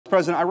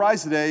President, I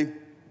rise today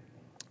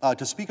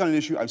to speak on an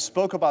issue. I've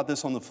spoke about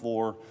this on the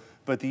floor,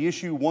 but the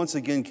issue once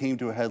again came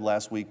to a head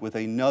last week with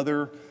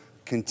another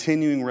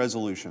continuing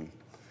resolution,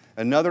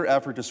 another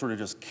effort to sort of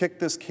just kick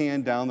this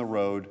can down the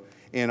road,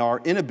 and our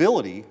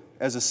inability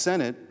as a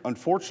Senate,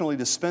 unfortunately,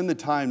 to spend the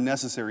time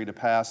necessary to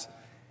pass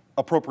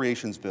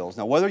appropriations bills.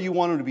 Now, whether you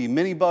want them to be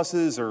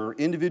mini-buses or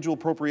individual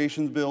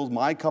appropriations bills,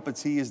 my cup of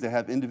tea is to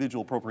have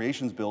individual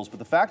appropriations bills, but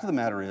the fact of the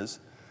matter is,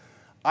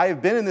 I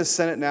have been in this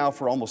Senate now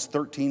for almost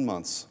 13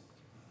 months,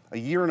 a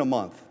year and a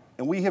month,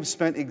 and we have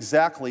spent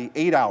exactly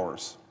 8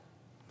 hours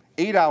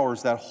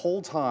that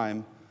whole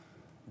time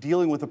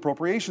dealing with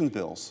appropriations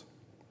bills.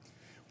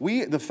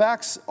 The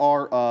facts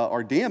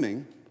are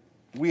damning.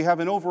 We have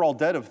an overall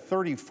debt of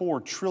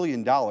 $34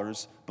 trillion.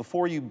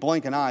 Before you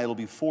blink an eye, it'll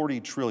be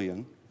 $40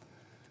 trillion.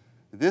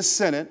 This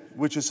Senate,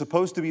 which is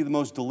supposed to be the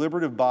most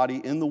deliberative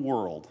body in the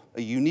world,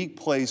 a unique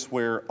place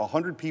where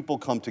 100 people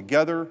come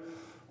together,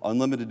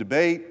 unlimited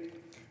debate,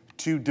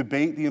 to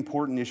debate the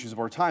important issues of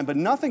our time. But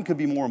nothing could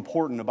be more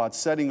important about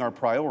setting our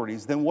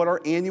priorities than what our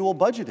annual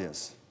budget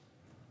is.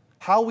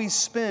 How we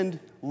spend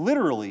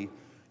literally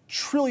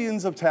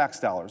trillions of tax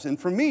dollars. And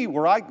for me,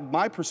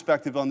 my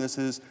perspective on this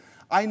is,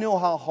 I know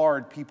how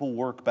hard people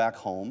work back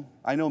home.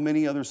 I know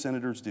many other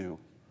senators do.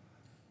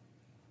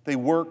 They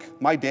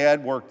work, my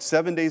dad worked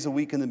 7 days a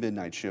week in the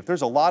midnight shift.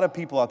 There's a lot of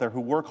people out there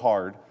who work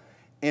hard,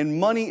 and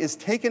money is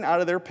taken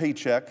out of their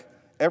paycheck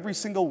every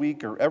single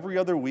week or every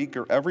other week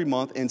or every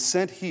month and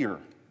sent here.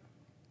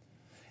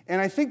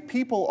 And I think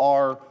people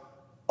are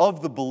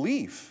of the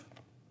belief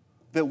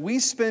that we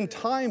spend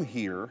time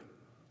here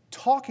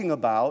talking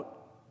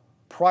about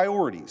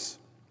priorities,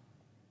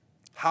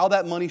 how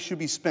that money should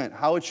be spent,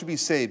 how it should be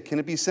saved, can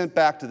it be sent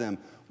back to them,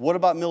 what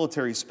about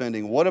military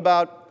spending, what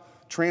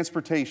about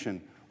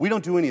transportation? We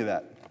don't do any of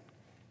that.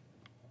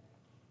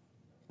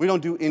 We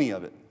don't do any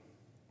of it.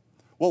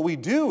 What we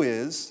do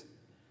is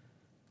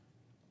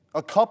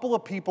a couple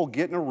of people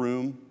get in a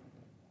room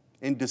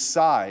and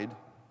decide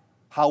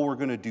how we're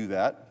going to do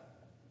that,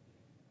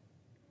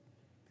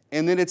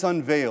 and then it's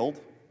unveiled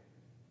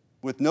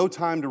with no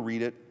time to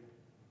read it,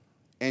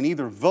 and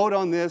either vote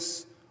on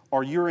this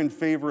or you're in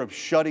favor of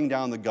shutting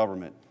down the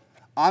government.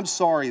 I'm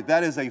sorry,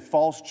 that is a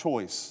false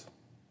choice.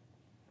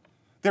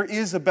 There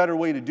is a better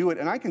way to do it,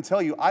 and I can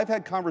tell you, I've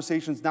had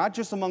conversations not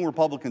just among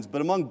Republicans, but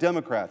among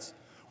Democrats,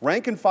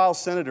 rank-and-file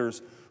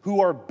senators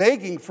who are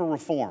begging for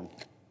reform,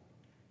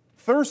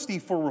 thirsty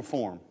for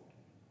reform,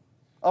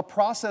 a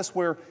process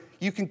where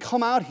you can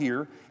come out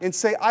here and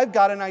say, I've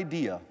got an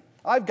idea,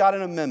 I've got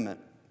an amendment,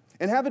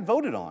 and have it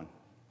voted on,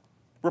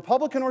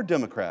 Republican or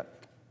Democrat,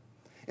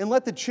 and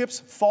let the chips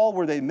fall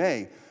where they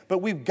may. But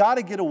we've got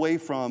to get away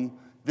from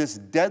this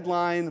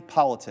deadline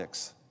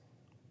politics.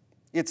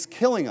 It's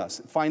killing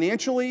us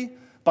financially,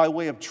 by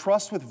way of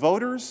trust with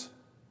voters.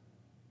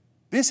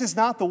 This is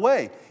not the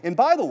way. And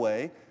by the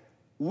way,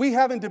 we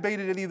haven't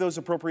debated any of those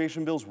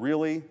appropriation bills,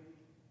 really.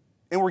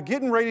 And we're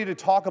getting ready to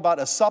talk about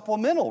a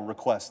supplemental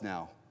request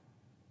now,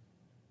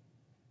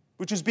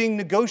 which is being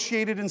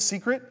negotiated in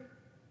secret,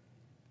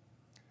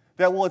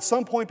 that will at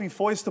some point be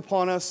foisted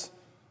upon us.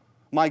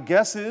 My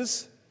guess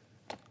is,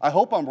 I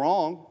hope I'm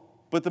wrong,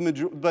 but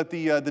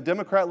the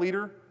Democrat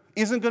leader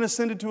isn't going to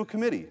send it to a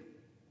committee.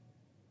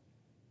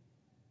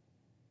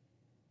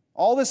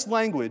 All this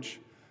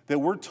language that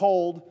we're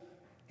told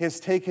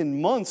has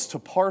taken months to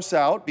parse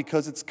out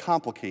because it's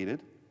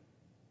complicated.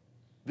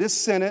 This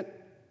Senate,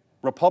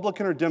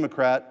 Republican or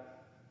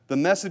Democrat, the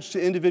message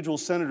to individual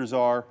senators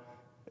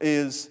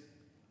is,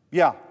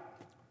 yeah,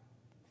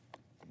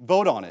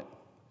 vote on it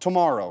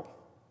tomorrow.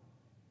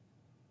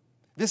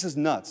 This is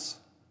nuts.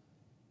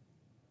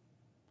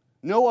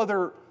 No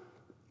other,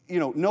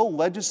 no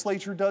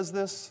legislature does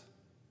this.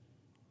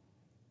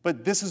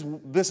 But this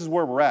is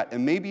where we're at.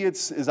 And maybe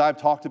it's, as I've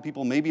talked to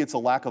people, maybe it's a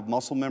lack of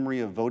muscle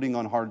memory of voting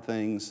on hard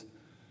things.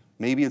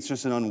 Maybe it's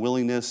just an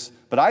unwillingness.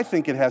 But I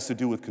think it has to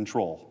do with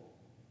control.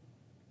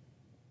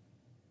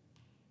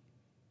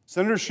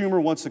 Senator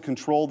Schumer wants to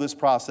control this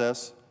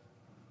process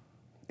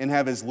and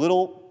have as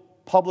little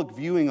public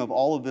viewing of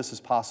all of this as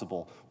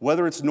possible,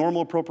 whether it's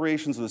normal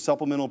appropriations or the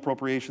supplemental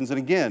appropriations. And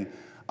again,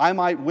 I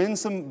might win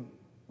some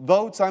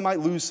votes, I might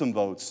lose some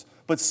votes,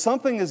 but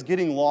something is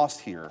getting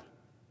lost here.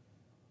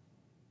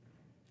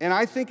 And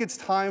I think it's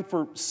time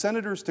for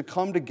senators to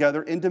come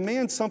together and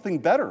demand something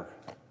better.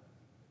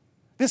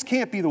 This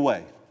can't be the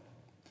way.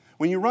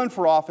 When you run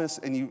for office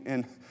and you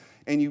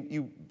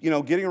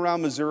getting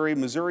around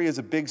Missouri is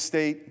a big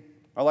state.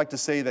 I like to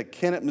say that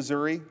Kennett,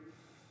 Missouri,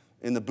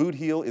 in the boot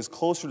heel, is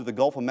closer to the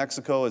Gulf of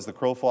Mexico as the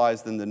crow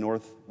flies than the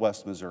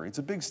Northwest Missouri. It's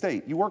a big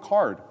state. You work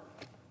hard.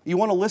 You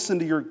want to listen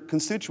to your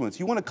constituents.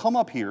 You want to come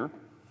up here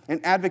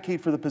and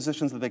advocate for the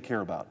positions that they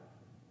care about.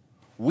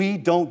 We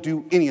don't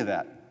do any of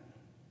that.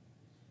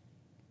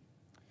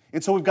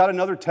 And so we've got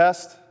another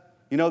test.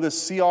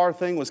 This CR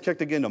thing was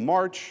kicked again to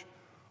March.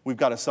 We've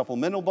got a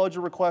supplemental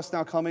budget request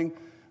now coming.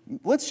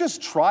 Let's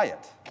just try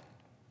it.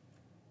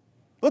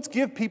 Let's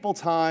give people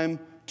time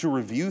to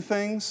review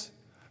things,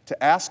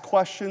 to ask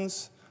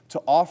questions,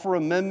 to offer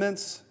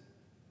amendments.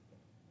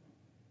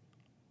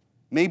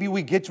 Maybe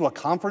we get to a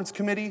conference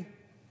committee.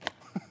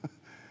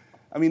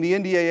 I mean, the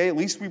NDAA, at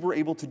least we were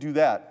able to do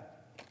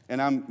that.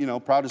 And I'm,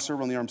 proud to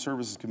serve on the Armed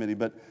Services Committee.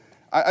 But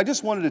I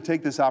just wanted to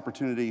take this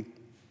opportunity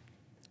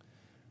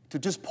to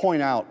just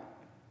point out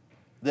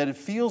that it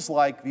feels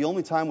like the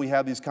only time we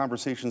have these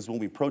conversations is when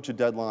we approach a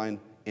deadline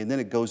and then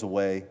it goes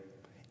away,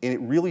 and it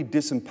really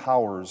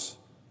disempowers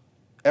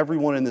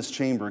everyone in this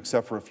chamber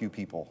except for a few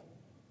people.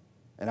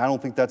 And I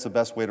don't think that's the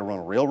best way to run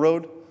a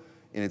railroad,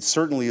 and it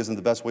certainly isn't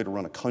the best way to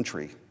run a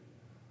country.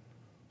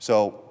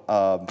 So,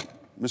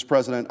 Mr.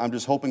 President, I'm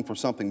just hoping for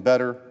something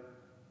better.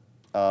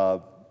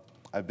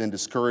 I've been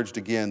discouraged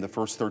again. The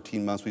first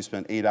 13 months we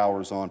spent 8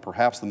 hours on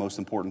perhaps the most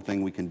important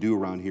thing we can do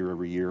around here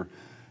every year,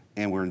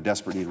 and we're in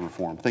desperate need of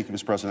reform. Thank you,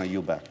 Mr. President. I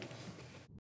yield back.